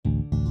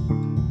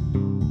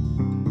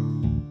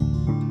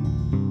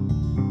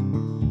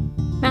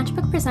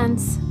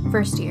presents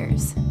First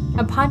Years,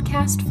 a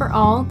podcast for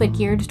all but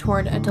geared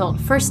toward adult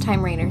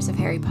first-time readers of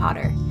Harry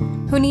Potter,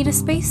 who need a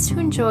space to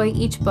enjoy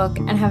each book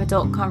and have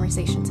adult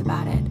conversations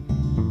about it.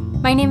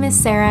 My name is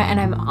Sarah, and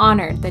I'm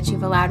honored that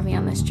you've allowed me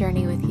on this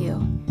journey with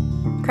you.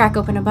 Crack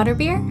open a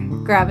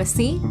butterbeer, grab a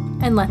seat,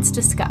 and let's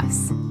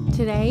discuss.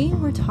 Today,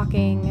 we're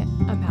talking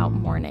about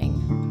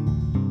mourning.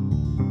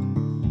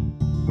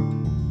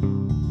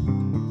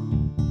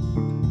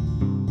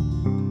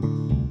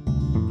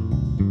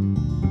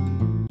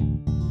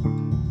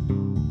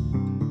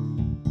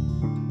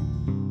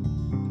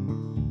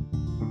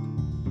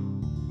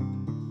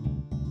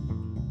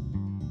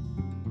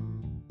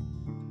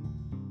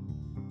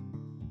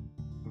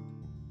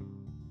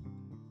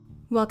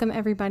 Welcome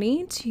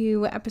everybody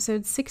to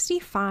episode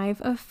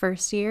 65 of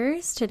First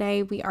Years.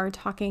 Today we are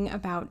talking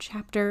about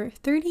chapter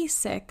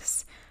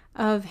 36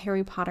 of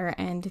Harry Potter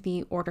and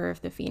the Order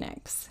of the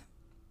Phoenix.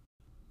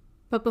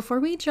 But before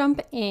we jump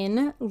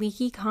in,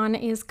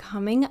 LeakyCon is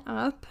coming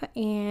up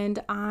and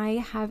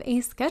I have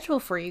a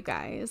schedule for you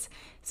guys.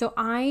 So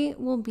I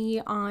will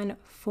be on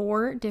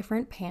 4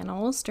 different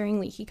panels during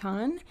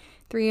LeakyCon.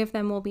 3 of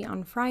them will be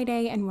on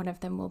Friday and 1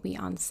 of them will be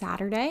on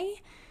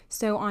Saturday.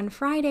 So on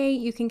Friday,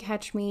 you can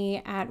catch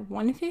me at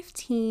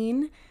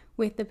 1:15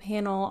 with the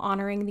panel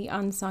honoring the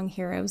unsung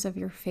heroes of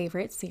your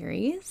favorite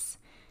series.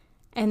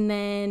 And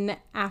then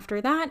after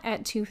that,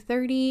 at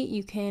 2:30,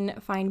 you can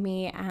find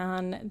me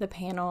on the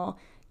panel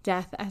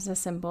Death as a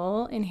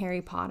Symbol in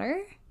Harry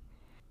Potter.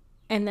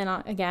 And then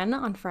again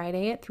on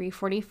Friday at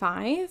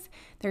 3:45,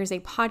 there's a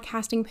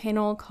podcasting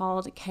panel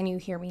called Can You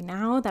Hear Me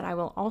Now that I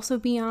will also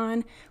be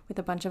on with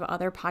a bunch of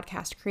other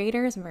podcast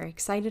creators. I'm very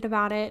excited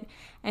about it.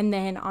 And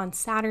then on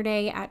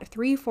Saturday at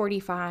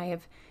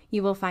 3:45,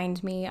 you will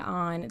find me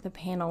on the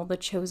panel The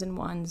Chosen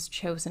One's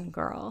Chosen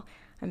Girl.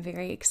 I'm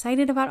very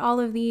excited about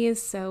all of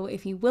these, so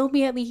if you will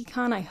be at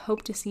LeakyCon, I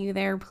hope to see you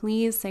there.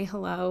 Please say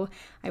hello.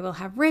 I will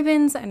have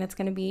ribbons, and it's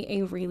going to be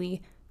a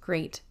really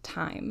great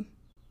time.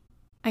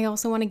 I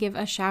also want to give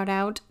a shout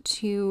out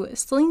to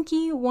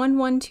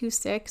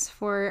Slinky1126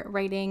 for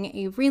writing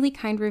a really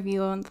kind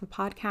review on the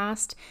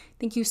podcast.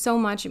 Thank you so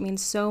much. It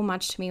means so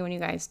much to me when you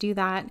guys do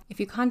that. If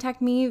you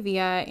contact me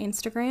via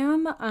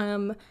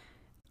Instagram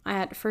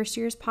at First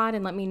Years Pod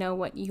and let me know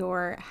what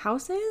your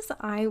house is,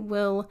 I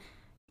will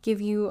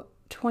give you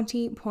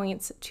 20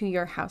 points to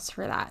your house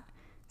for that.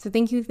 So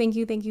thank you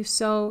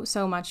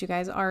so much. You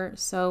guys are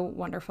so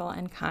wonderful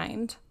and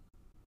kind.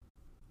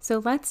 So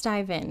let's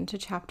dive into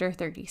chapter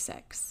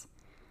 36.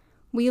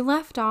 We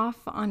left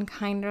off on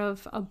kind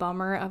of a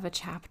bummer of a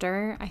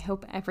chapter. I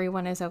hope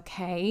everyone is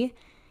okay.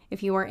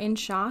 If you are in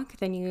shock,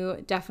 then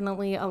you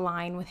definitely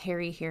align with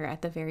Harry here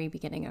at the very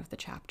beginning of the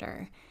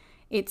chapter.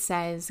 It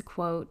says,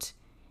 quote,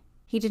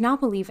 "He did not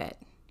believe it.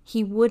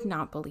 He would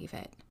not believe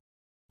it.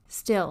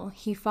 Still,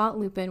 he fought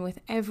Lupin with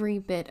every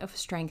bit of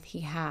strength he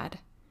had.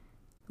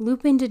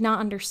 Lupin did not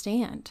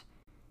understand.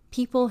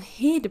 People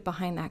hid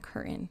behind that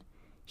curtain.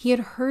 He had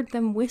heard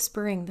them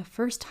whispering the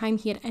first time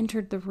he had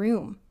entered the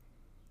room.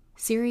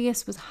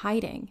 Sirius was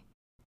hiding,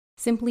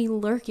 simply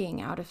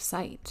lurking out of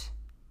sight."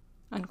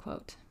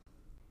 Unquote.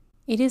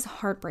 It is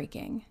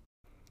heartbreaking.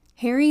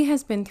 Harry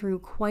has been through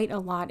quite a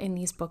lot in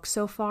these books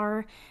so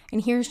far,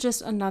 and here's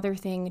just another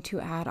thing to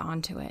add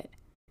on to it.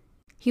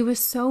 He was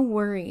so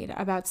worried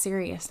about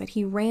Sirius that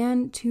he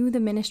ran to the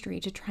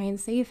Ministry to try and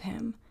save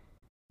him,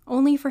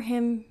 only for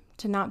him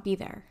to not be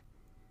there.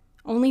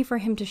 Only for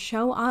him to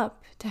show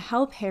up to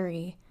help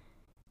Harry,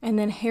 and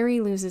then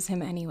Harry loses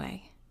him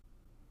anyway.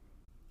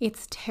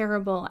 It's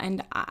terrible,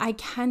 and I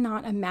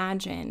cannot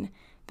imagine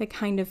the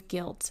kind of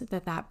guilt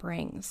that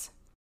brings.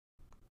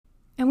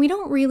 And we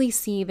don't really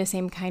see the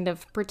same kind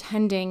of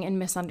pretending and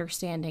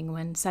misunderstanding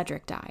when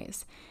Cedric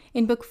dies.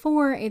 In book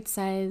 4, it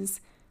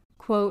says,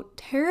 quote,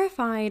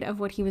 "Terrified of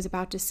what he was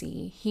about to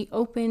see, he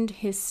opened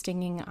his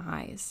stinging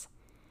eyes.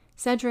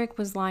 Cedric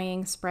was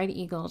lying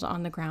spread-eagled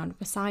on the ground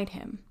beside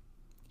him.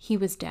 He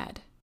was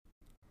dead."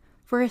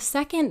 For a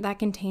second that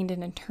contained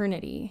an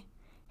eternity,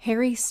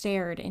 Harry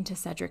stared into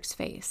Cedric's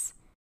face,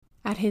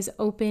 at his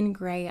open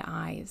gray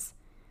eyes,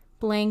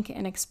 blank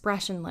and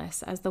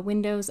expressionless as the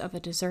windows of a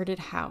deserted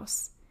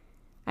house,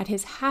 at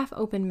his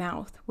half-open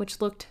mouth, which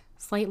looked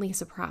slightly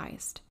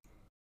surprised.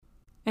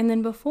 And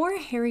then before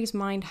Harry's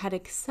mind had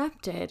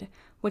accepted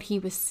what he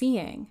was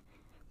seeing,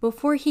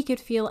 before he could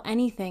feel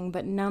anything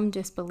but numb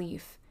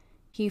disbelief,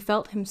 he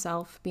felt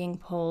himself being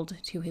pulled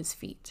to his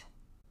feet.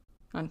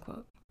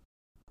 Unquote.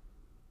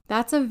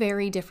 That's a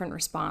very different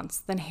response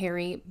than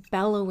Harry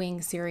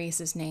bellowing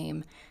Sirius's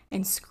name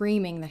and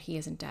screaming that he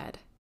isn't dead.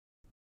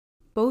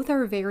 Both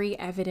are very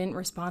evident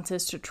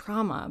responses to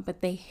trauma,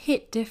 but they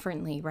hit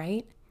differently,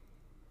 right?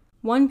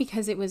 One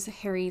because it was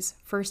Harry's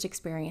first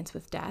experience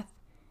with death,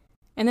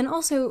 and then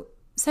also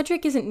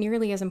Cedric isn't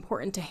nearly as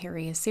important to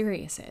Harry as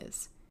Sirius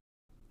is.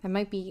 That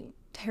might be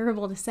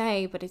terrible to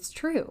say, but it's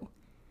true.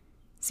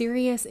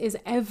 Sirius is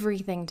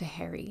everything to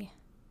Harry.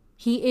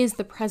 He is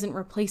the present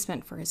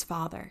replacement for his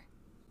father.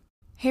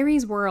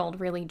 Harry's world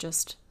really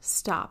just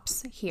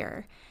stops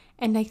here,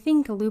 And I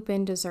think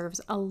Lupin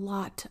deserves a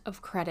lot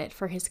of credit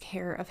for his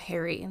care of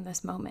Harry in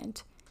this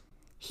moment.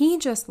 He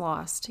just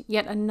lost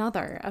yet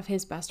another of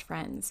his best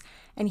friends,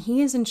 and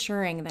he is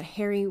ensuring that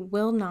Harry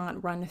will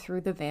not run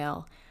through the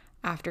Veil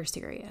after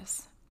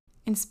Sirius.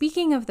 And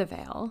speaking of the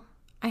Veil,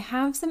 I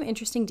have some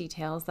interesting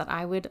details that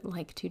I would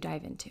like to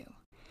dive into.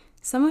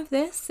 Some of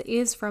this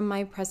is from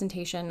my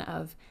presentation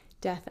of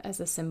death as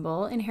a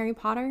symbol in Harry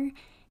Potter,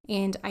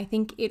 and I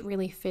think it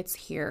really fits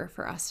here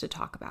for us to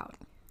talk about.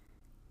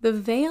 The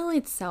veil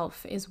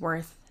itself is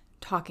worth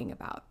talking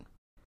about.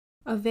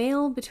 A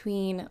veil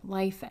between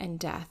life and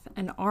death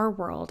and our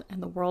world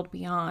and the world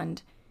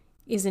beyond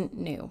isn't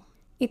new.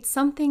 It's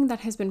something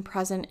that has been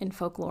present in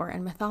folklore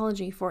and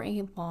mythology for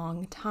a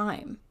long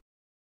time.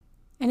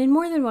 And in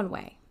more than one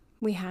way.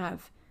 We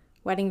have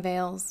wedding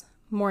veils,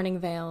 mourning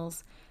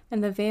veils,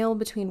 and the veil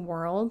between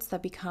worlds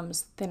that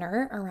becomes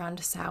thinner around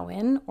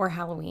Samhain or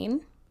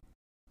Halloween.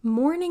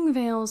 Mourning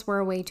veils were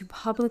a way to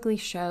publicly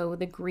show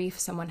the grief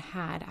someone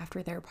had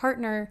after their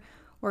partner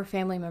or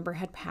family member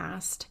had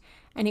passed,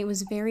 and it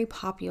was very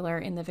popular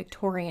in the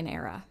Victorian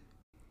era.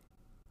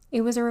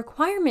 It was a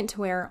requirement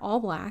to wear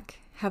all black,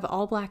 have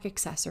all black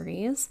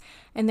accessories,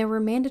 and there were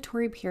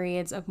mandatory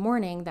periods of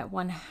mourning that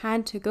one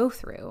had to go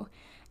through,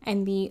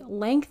 and the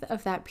length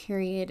of that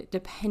period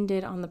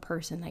depended on the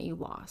person that you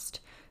lost.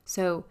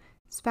 So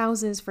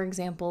spouses, for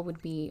example,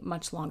 would be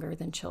much longer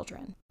than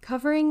children.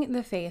 Covering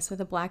the face with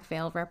a black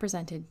veil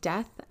represented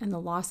death and the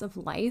loss of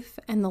life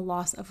and the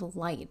loss of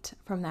light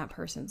from that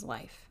person's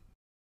life.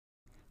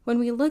 When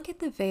we look at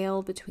the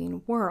veil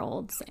between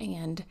worlds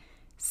and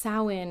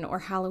Samhain or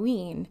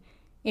Halloween,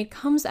 it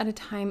comes at a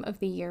time of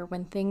the year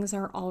when things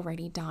are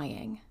already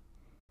dying.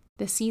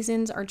 The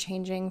seasons are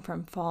changing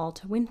from fall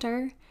to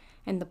winter,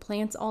 and the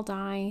plants all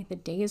die, the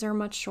days are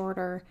much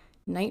shorter,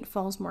 night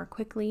falls more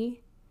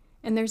quickly,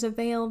 and there's a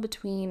veil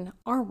between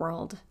our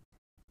world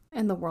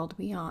and the world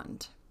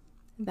beyond,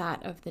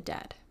 that of the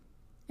dead.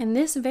 And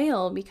this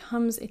veil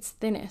becomes its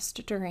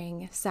thinnest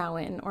during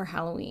Samhain or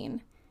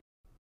Halloween.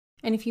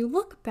 And if you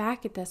look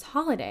back at this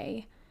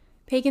holiday,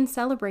 pagans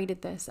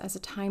celebrated this as a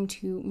time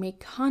to make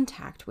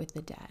contact with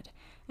the dead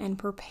and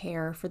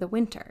prepare for the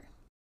winter.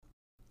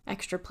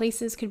 Extra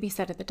places could be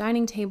set at the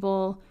dining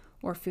table,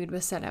 or food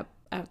was set up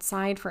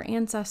outside for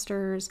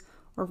ancestors,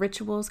 or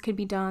rituals could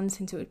be done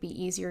since it would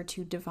be easier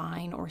to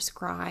divine or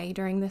scry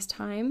during this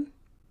time.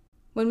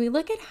 When we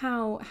look at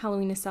how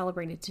Halloween is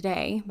celebrated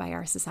today by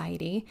our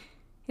society,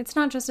 it's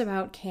not just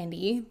about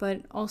candy,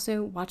 but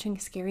also watching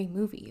scary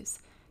movies.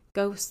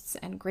 Ghosts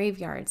and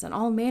graveyards and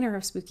all manner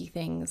of spooky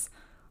things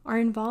are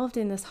involved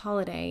in this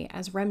holiday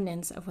as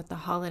remnants of what the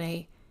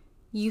holiday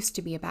used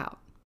to be about.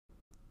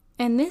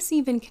 And this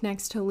even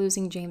connects to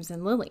losing James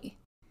and Lily.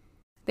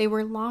 They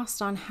were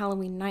lost on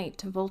Halloween night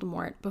to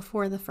Voldemort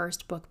before the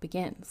first book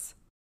begins.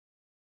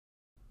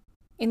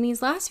 In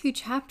these last few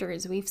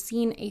chapters, we've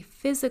seen a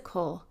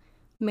physical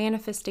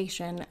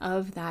manifestation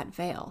of that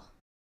veil.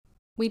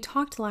 We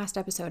talked last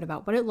episode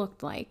about what it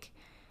looked like,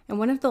 and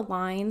one of the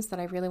lines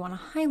that I really want to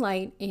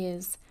highlight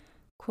is,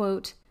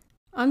 quote,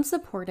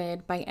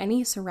 "Unsupported by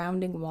any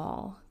surrounding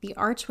wall, the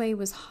archway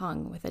was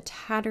hung with a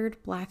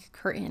tattered black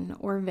curtain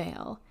or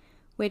veil,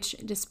 which,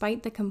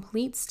 despite the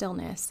complete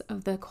stillness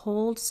of the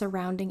cold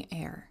surrounding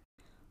air,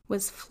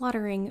 was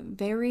fluttering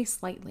very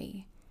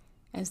slightly,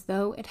 as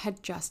though it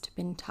had just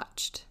been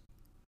touched."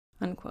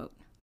 Unquote.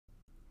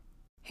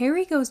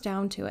 Harry goes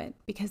down to it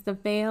because the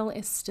veil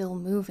is still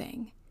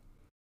moving,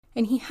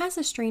 and he has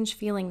a strange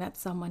feeling that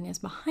someone is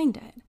behind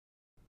it.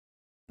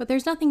 But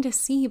there's nothing to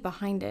see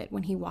behind it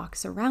when he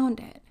walks around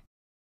it.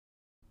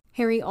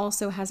 Harry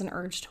also has an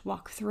urge to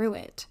walk through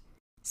it,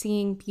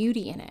 seeing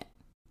beauty in it,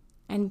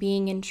 and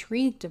being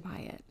intrigued by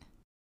it.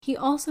 He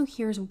also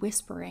hears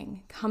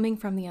whispering coming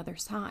from the other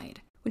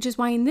side, which is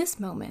why in this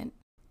moment,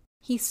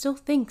 he still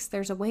thinks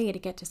there's a way to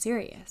get to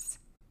Sirius,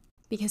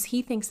 because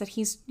he thinks that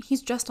he's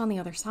just on the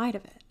other side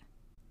of it.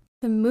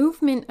 The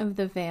movement of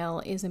the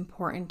veil is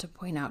important to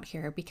point out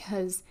here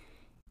because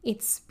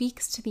it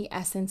speaks to the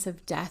essence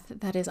of death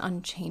that is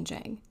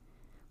unchanging.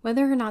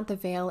 Whether or not the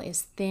veil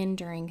is thin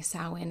during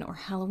Samhain or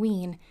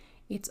Halloween,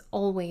 it's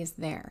always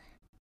there.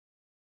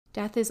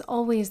 Death is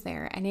always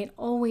there, and it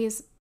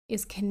always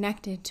is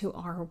connected to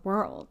our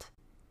world.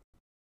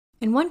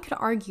 And one could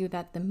argue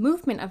that the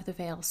movement of the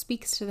veil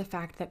speaks to the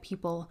fact that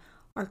people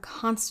are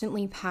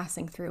constantly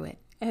passing through it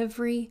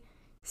every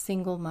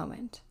single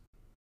moment.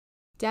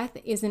 Death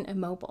isn't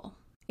immobile,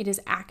 it is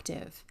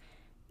active,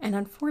 and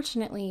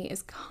unfortunately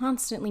is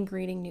constantly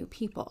greeting new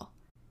people,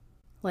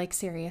 like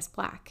Sirius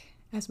Black,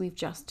 as we've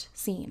just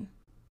seen.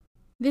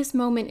 This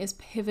moment is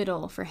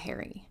pivotal for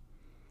Harry.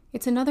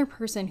 It's another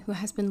person who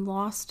has been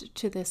lost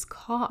to this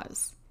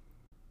cause.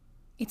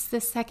 It's the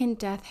second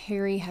death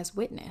Harry has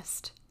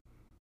witnessed.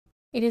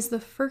 It is the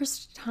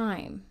first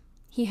time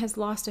he has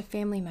lost a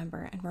family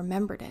member and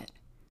remembered it,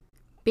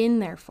 been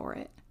there for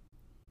it.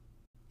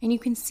 And you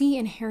can see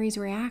in Harry's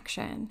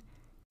reaction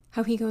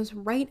how he goes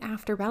right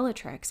after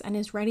Bellatrix and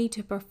is ready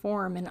to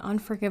perform an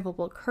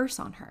unforgivable curse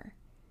on her,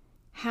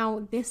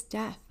 how this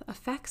death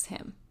affects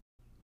him.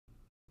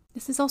 The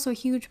This is also a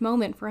huge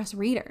moment for us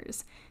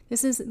readers.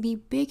 This is the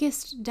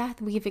biggest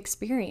death we've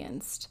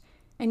experienced.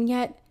 And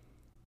yet,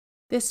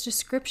 this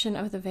description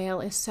of the veil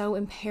is so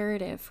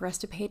imperative for us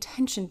to pay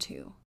attention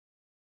to.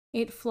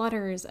 It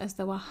flutters as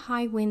though a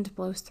high wind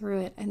blows through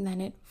it, and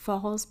then it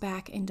falls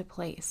back into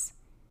place.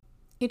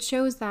 It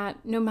shows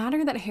that no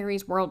matter that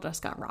Harry's world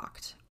just got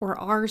rocked, or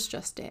ours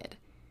just did,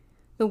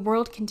 the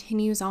world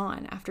continues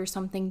on after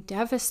something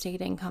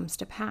devastating comes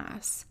to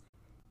pass.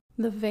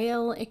 The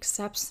veil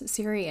accepts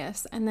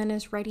Sirius and then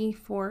is ready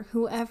for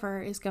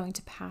whoever is going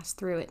to pass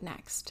through it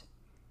next.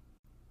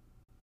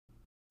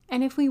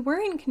 And if we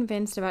weren't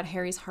convinced about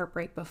Harry's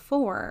heartbreak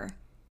before,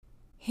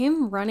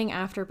 him running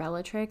after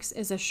Bellatrix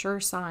is a sure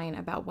sign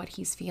about what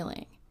he's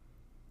feeling.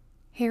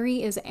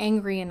 Harry is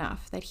angry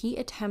enough that he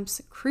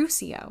attempts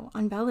Crucio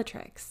on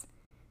Bellatrix,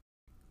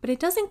 but it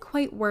doesn't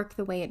quite work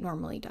the way it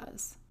normally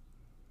does.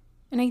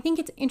 And I think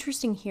it's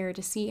interesting here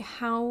to see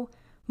how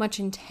much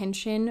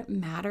intention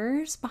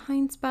matters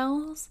behind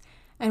spells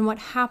and what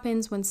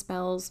happens when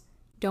spells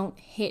don't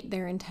hit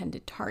their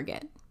intended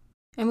target.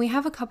 And we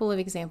have a couple of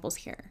examples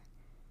here.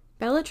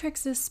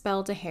 Bellatrix's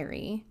spell to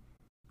Harry,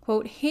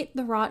 quote, hit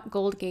the wrought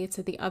gold gates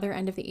at the other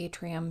end of the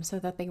atrium so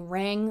that they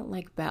rang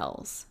like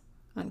bells,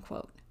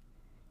 unquote.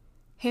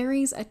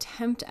 Harry's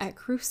attempt at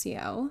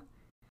Crucio,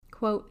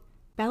 quote,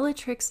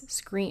 Bellatrix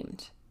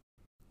screamed.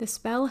 The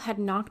spell had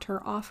knocked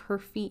her off her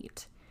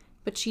feet,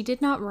 but she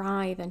did not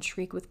writhe and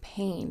shriek with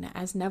pain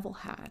as Neville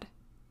had,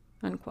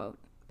 unquote.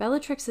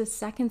 Bellatrix's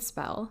second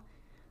spell,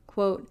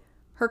 quote,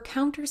 her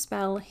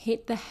counterspell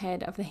hit the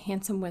head of the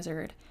handsome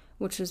wizard,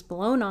 which was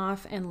blown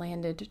off and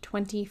landed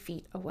 20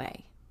 feet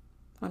away,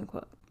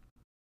 unquote.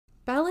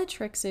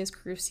 Bellatrix's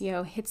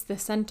Crucio hits the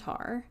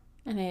centaur,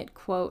 and it,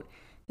 quote,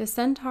 the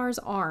centaur's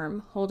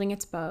arm, holding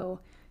its bow,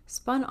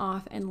 spun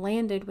off and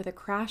landed with a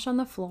crash on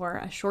the floor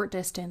a short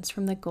distance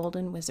from the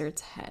golden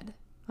wizard's head,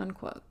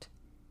 unquote.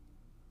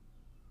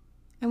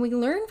 And we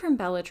learn from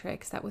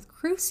Bellatrix that with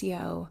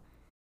Crucio,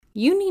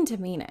 you need to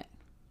mean it,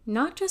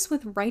 not just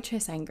with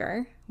righteous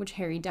anger, which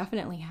Harry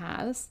definitely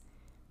has,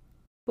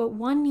 but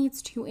one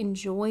needs to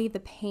enjoy the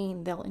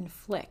pain they'll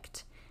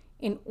inflict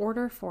in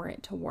order for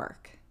it to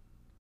work,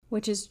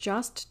 which is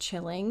just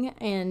chilling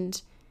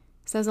and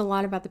says a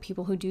lot about the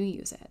people who do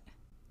use it.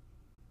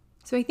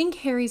 So I think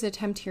Harry's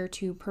attempt here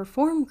to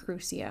perform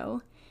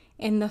Crucio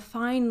in the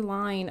fine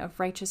line of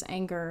righteous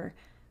anger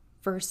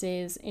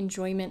versus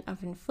enjoyment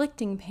of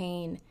inflicting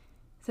pain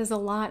says a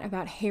lot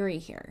about Harry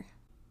here.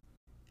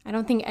 I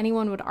don't think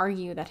anyone would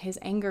argue that his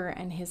anger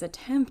and his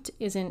attempt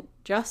isn't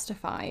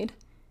justified,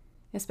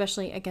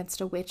 especially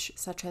against a witch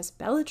such as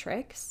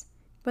Bellatrix,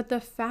 but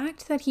the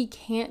fact that he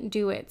can't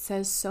do it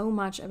says so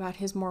much about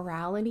his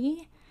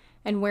morality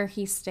and where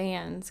he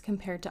stands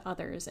compared to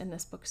others in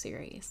this book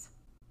series.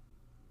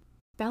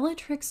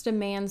 Bellatrix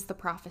demands the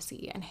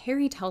prophecy, and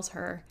Harry tells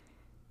her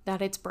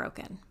that it's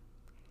broken.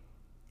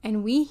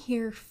 And we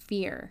hear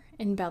fear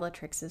in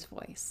Bellatrix's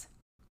voice.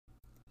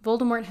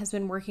 Voldemort has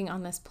been working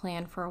on this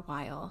plan for a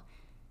while,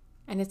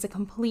 and it's a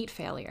complete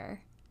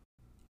failure.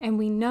 And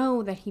we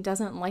know that he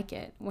doesn't like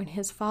it when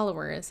his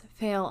followers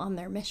fail on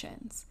their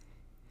missions.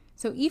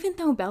 So even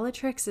though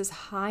Bellatrix is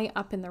high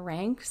up in the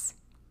ranks,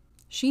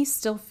 she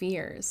still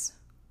fears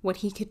what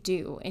he could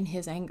do in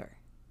his anger.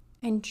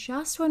 And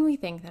just when we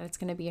think that it's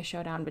going to be a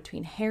showdown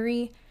between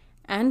Harry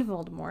and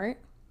Voldemort,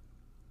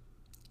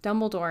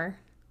 Dumbledore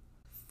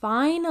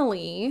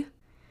finally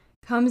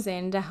comes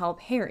in to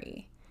help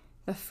Harry,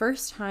 the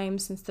first time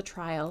since the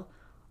trial,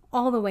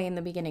 all the way in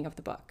the beginning of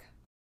the book.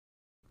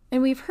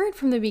 And we've heard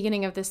from the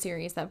beginning of this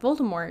series that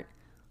Voldemort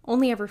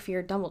only ever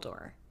feared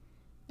Dumbledore.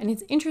 And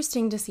it's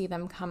interesting to see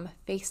them come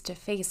face to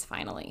face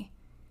finally.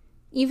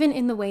 Even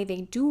in the way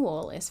they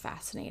duel is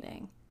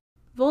fascinating.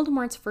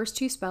 Voldemort's first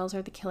two spells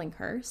are the Killing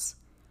Curse,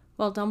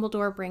 while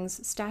Dumbledore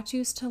brings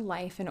statues to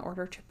life in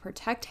order to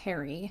protect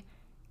Harry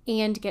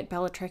and get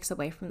Bellatrix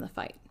away from the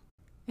fight.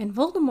 And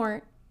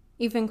Voldemort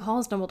even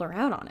calls Dumbledore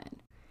out on it.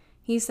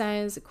 He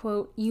says,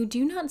 quote, you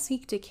do not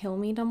seek to kill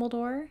me,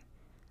 Dumbledore.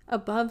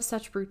 Above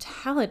such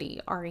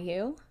brutality, are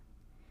you?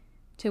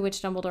 To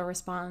which Dumbledore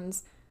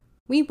responds,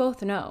 we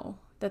both know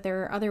that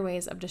there are other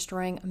ways of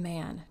destroying a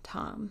man,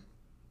 Tom.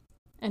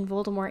 And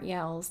Voldemort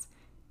yells,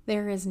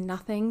 there is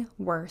nothing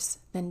worse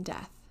than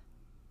death.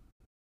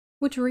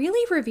 Which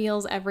really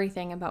reveals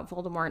everything about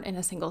Voldemort in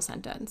a single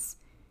sentence.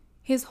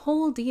 His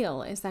whole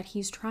deal is that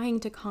he's trying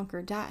to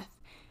conquer death,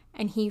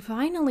 and he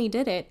finally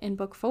did it in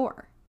Book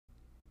 4.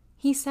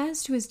 He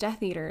says to his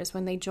Death Eaters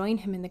when they join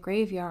him in the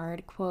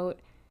graveyard, quote,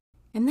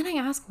 and then I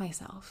ask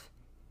myself,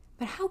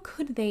 but how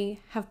could they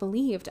have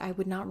believed I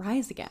would not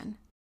rise again?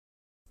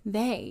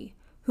 They,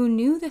 who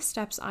knew the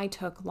steps I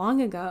took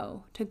long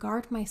ago to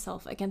guard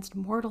myself against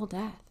mortal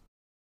death.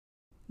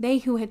 They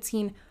who had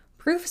seen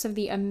proofs of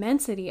the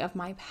immensity of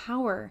my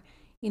power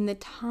in the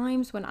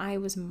times when I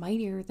was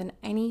mightier than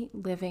any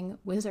living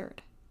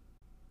wizard,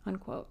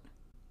 unquote.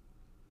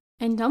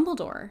 And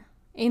Dumbledore,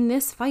 in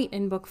this fight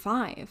in Book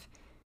 5,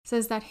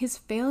 says that his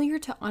failure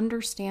to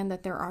understand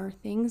that there are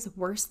things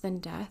worse than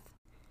death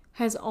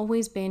has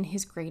always been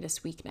his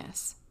greatest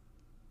weakness.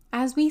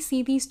 As we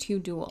see these two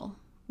duel,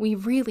 we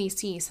really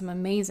see some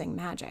amazing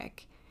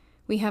magic.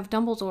 We have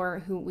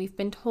Dumbledore, who we've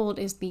been told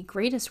is the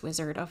greatest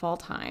wizard of all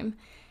time,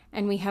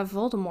 and we have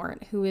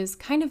Voldemort, who is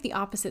kind of the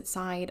opposite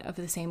side of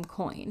the same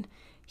coin.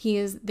 He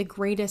is the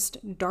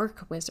greatest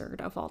dark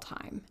wizard of all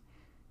time,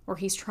 or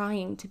he's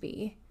trying to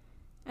be,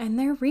 and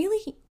they're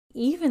really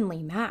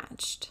evenly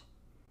matched.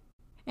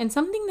 And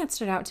something that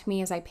stood out to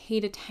me as I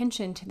paid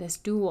attention to this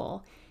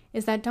duel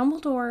is that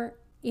Dumbledore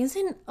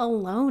isn't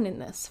alone in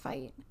this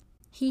fight.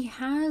 He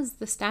has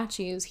the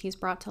statues he's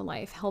brought to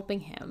life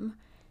helping him,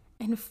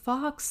 and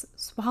Fawkes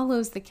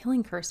swallows the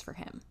killing curse for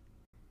him.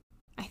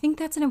 I think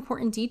that's an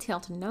important detail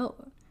to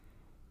note,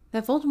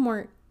 that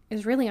Voldemort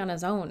is really on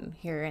his own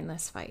here in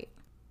this fight.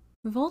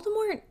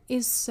 Voldemort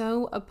is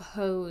so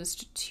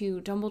opposed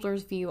to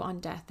Dumbledore's view on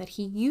death that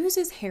he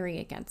uses Harry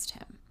against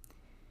him.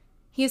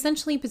 He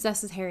essentially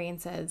possesses Harry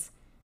and says,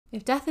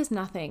 "If death is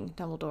nothing,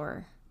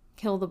 Dumbledore,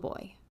 kill the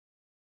boy."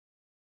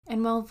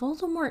 And while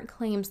Voldemort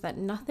claims that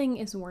nothing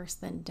is worse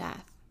than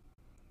death,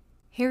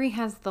 Harry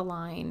has the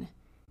line,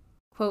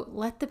 quote,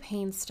 "Let the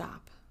pain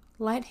stop.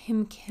 Let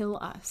him kill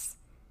us.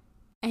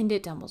 End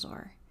it,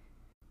 Dumbledore.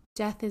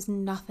 Death is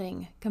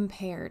nothing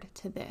compared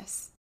to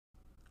this."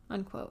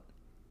 Unquote.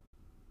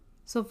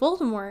 So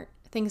Voldemort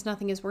thinks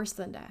nothing is worse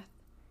than death.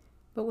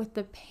 But with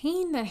the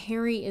pain that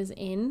Harry is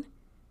in,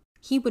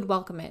 he would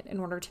welcome it in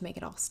order to make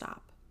it all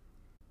stop.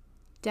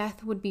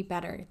 Death would be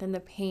better than the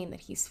pain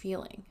that he's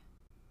feeling.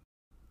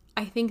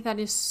 I think that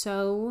is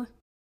so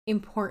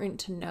important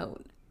to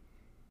note,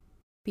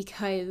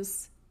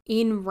 because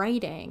in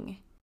writing,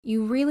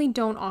 you really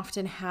don't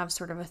often have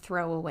sort of a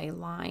throwaway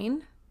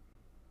line.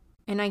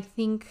 And I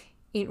think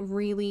it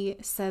really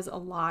says a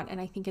lot, and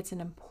I think it's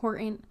an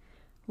important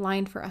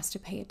line for us to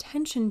pay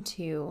attention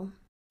to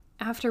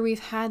after we've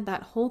had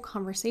that whole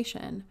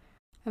conversation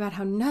about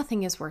how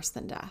nothing is worse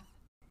than death.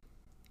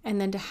 And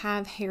then to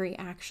have Harry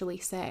actually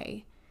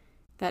say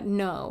that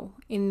no,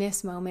 in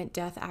this moment,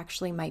 death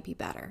actually might be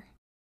better.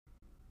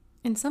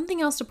 And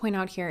something else to point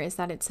out here is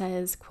that it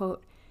says,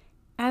 quote,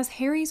 "As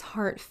Harry's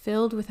heart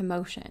filled with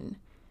emotion,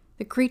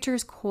 the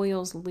creature's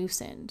coils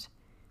loosened.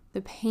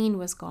 The pain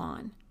was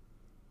gone.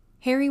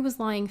 Harry was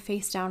lying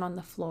face down on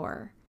the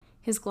floor,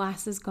 his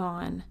glasses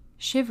gone,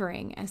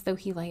 shivering as though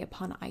he lay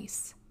upon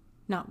ice,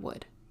 not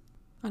wood."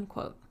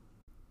 Unquote.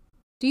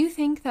 Do you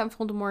think that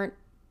Voldemort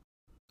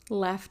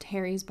left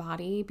Harry's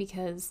body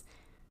because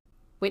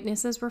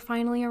witnesses were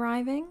finally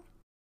arriving?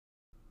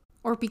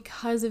 Or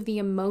because of the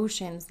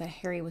emotions that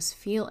Harry was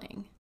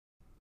feeling?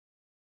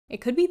 It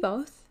could be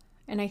both,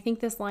 and I think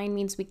this line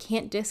means we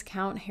can't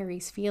discount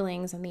Harry's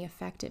feelings and the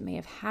effect it may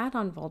have had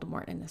on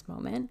Voldemort in this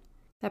moment,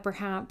 that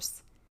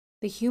perhaps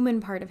the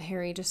human part of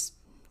Harry just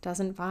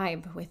doesn't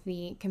vibe with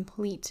the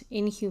complete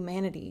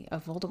inhumanity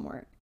of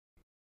Voldemort.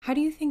 How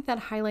do you think that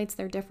highlights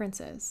their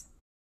differences?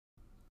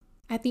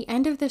 At the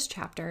end of this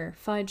chapter,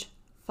 Fudge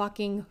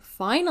fucking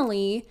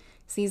finally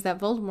sees that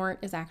Voldemort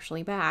is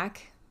actually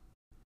back.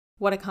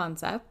 What a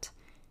concept.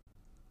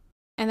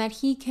 And that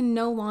he can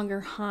no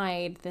longer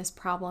hide this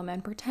problem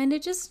and pretend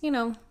it just,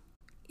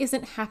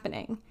 isn't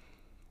happening.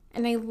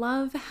 And I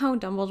love how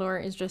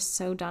Dumbledore is just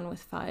so done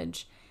with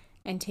Fudge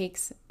and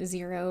takes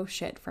zero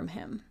shit from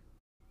him.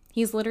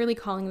 He's literally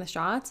calling the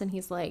shots, and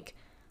he's like,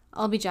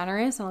 "I'll be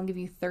generous and I'll give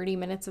you 30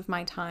 minutes of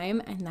my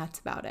time, and that's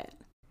about it."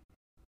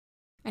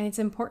 And it's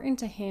important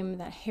to him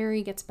that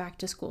Harry gets back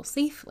to school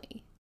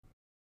safely.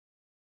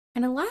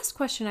 And a last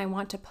question I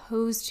want to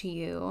pose to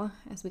you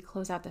as we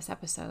close out this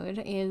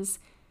episode is,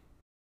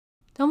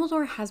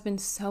 Dumbledore has been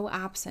so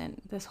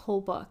absent this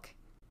whole book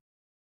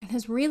and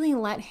has really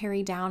let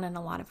Harry down in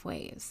a lot of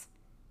ways.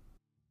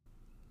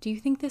 Do you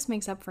think this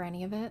makes up for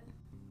any of it?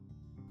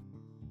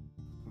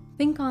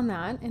 Think on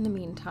that in the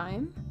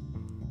meantime.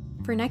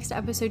 For next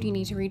episode, you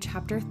need to read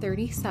chapter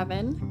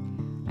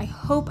 37. I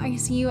hope I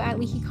see you at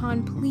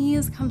LeakyCon.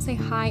 Please come say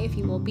hi if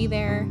you will be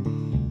there,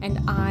 and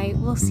I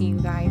will see you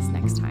guys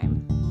next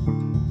time.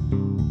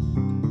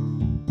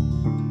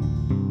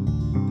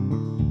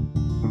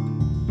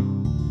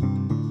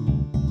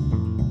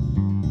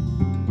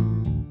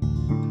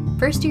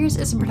 First Years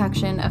is a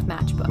production of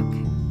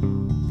Matchbook.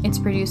 It's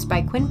produced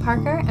by Quinn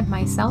Parker and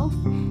myself,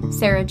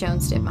 Sarah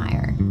Jones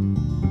Dittmeyer.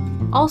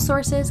 All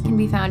sources can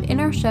be found in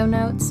our show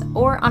notes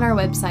or on our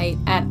website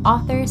at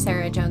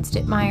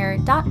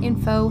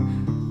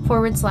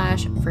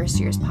authorSarahJonesDittmeyer.info/First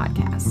Years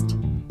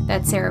Podcast.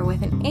 That's Sarah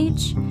with an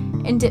H,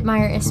 and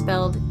Dittmeyer is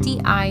spelled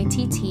Dittmeier.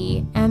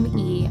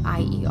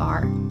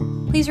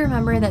 Please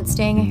remember that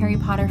staying a Harry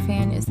Potter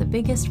fan is the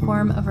biggest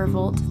form of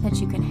revolt that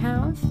you can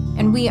have,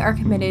 and we are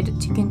committed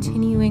to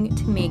continuing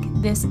to make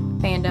this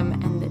fandom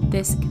and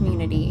this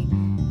community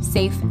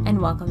safe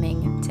and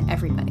welcoming to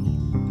everybody.